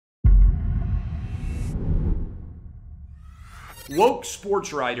Woke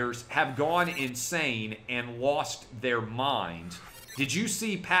sports writers have gone insane and lost their minds. Did you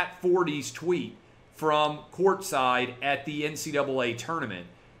see Pat Forde's tweet from courtside at the NCAA tournament?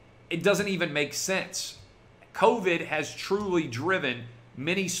 It doesn't even make sense. COVID has truly driven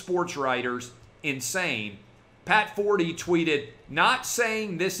many sports writers insane. Pat Forde tweeted, not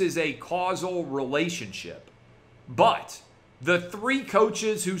saying this is a causal relationship, but the three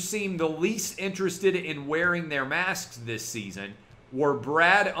coaches who seemed the least interested in wearing their masks this season were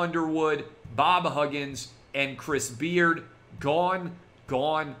Brad Underwood, Bob Huggins, and Chris Beard. Gone,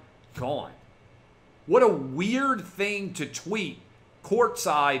 gone, gone. What a weird thing to tweet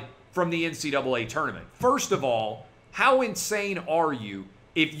courtside from the NCAA tournament. First of all, how insane are you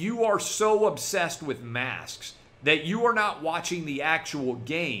if you are so obsessed with masks that you are not watching the actual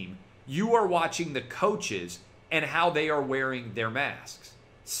game, you are watching the coaches and how they are wearing their masks?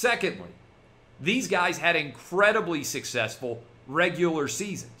 Secondly, these guys had incredibly successful regular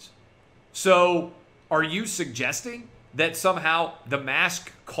seasons. So are you suggesting that somehow the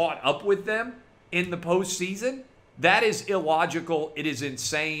mask caught up with them in the postseason? That is illogical. It is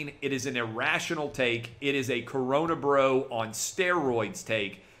insane. It is an irrational take. It is a Corona Bro on steroids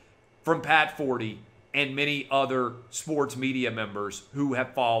take from Pat Forde and many other sports media members who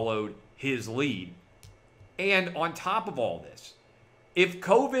have followed his lead. And on top of all this, if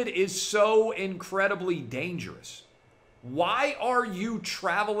COVID is so incredibly dangerous, why are you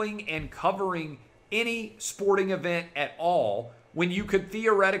traveling and covering any sporting event at all when you could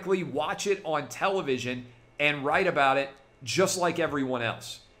theoretically watch it on television and write about it just like everyone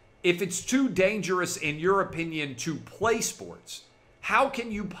else? If it's too dangerous, in your opinion, to play sports, how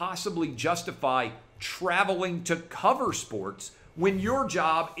can you possibly justify traveling to cover sports when your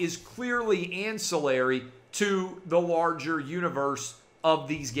job is clearly ancillary to the larger universe of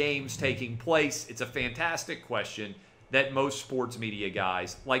these games taking place? It's a fantastic question that most sports media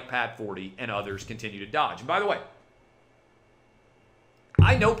guys like Pat Forde and others continue to dodge. And by the way,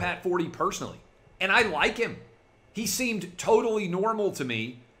 I know Pat Forde personally, and I like him. He seemed totally normal to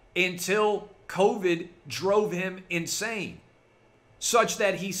me until COVID drove him insane, such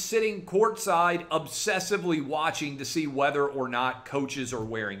that he's sitting courtside obsessively watching to see whether or not coaches are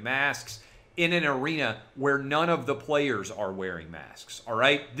wearing masks in an arena where none of the players are wearing masks. All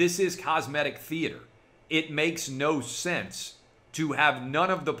right? This is cosmetic theater. It makes no sense to have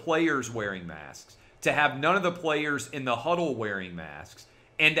none of the players wearing masks, to have none of the players in the huddle wearing masks,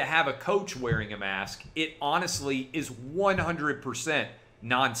 and to have a coach wearing a mask. It honestly is 100%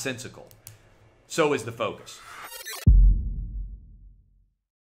 nonsensical. So is the focus.